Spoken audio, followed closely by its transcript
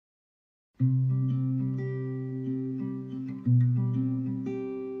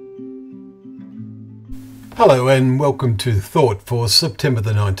Hello and welcome to Thought for September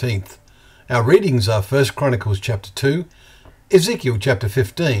the 19th. Our readings are 1 Chronicles chapter 2, Ezekiel chapter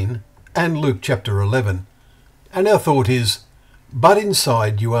 15 and Luke chapter 11. And our thought is, but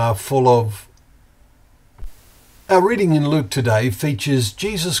inside you are full of... Our reading in Luke today features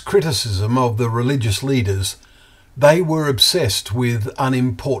Jesus' criticism of the religious leaders. They were obsessed with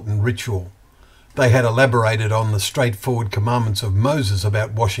unimportant ritual. They had elaborated on the straightforward commandments of Moses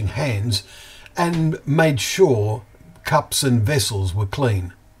about washing hands and made sure cups and vessels were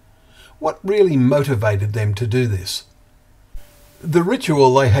clean. What really motivated them to do this? The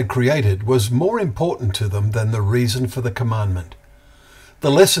ritual they had created was more important to them than the reason for the commandment.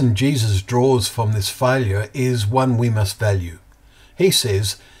 The lesson Jesus draws from this failure is one we must value. He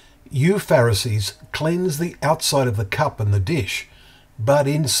says, "You Pharisees cleanse the outside of the cup and the dish, but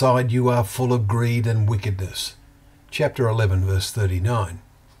inside you are full of greed and wickedness." Chapter 11, verse 39.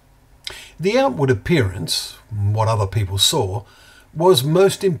 The outward appearance, what other people saw, was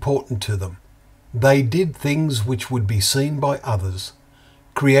most important to them. They did things which would be seen by others,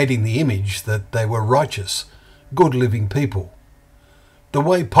 creating the image that they were righteous, good living people. The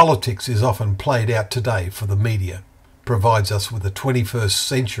way politics is often played out today for the media provides us with a 21st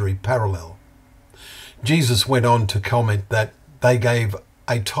century parallel. Jesus went on to comment that they gave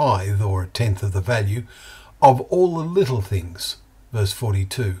a tithe, or a tenth of the value, of all the little things, verse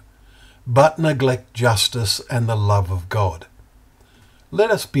 42, but neglect justice and the love of God. Let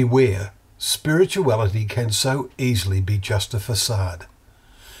us beware, spirituality can so easily be just a facade.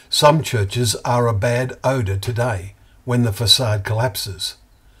 Some churches are a bad odour today when the facade collapses.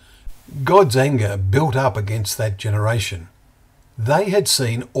 God's anger built up against that generation. They had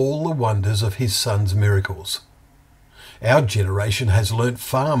seen all the wonders of his Son's miracles. Our generation has learnt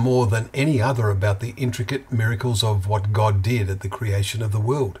far more than any other about the intricate miracles of what God did at the creation of the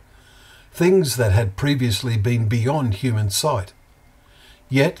world, things that had previously been beyond human sight.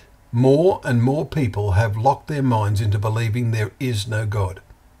 Yet, more and more people have locked their minds into believing there is no God.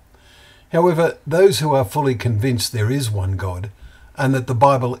 However, those who are fully convinced there is one God, and that the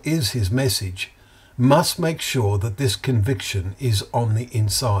Bible is his message, must make sure that this conviction is on the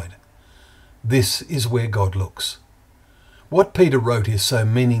inside. This is where God looks. What Peter wrote is so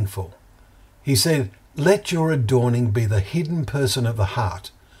meaningful. He said, "Let your adorning be the hidden person of the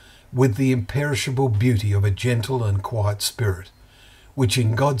heart, with the imperishable beauty of a gentle and quiet spirit, which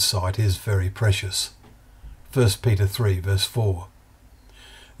in God's sight is very precious." 1 Peter 3 verse 4.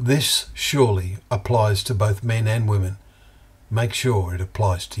 This surely applies to both men and women. Make sure it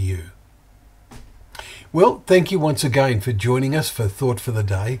applies to you. Well, thank you once again for joining us for Thought for the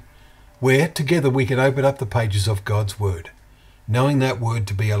Day, where together we can open up the pages of God's Word, knowing that Word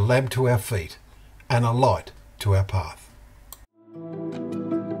to be a lamp to our feet and a light to our path.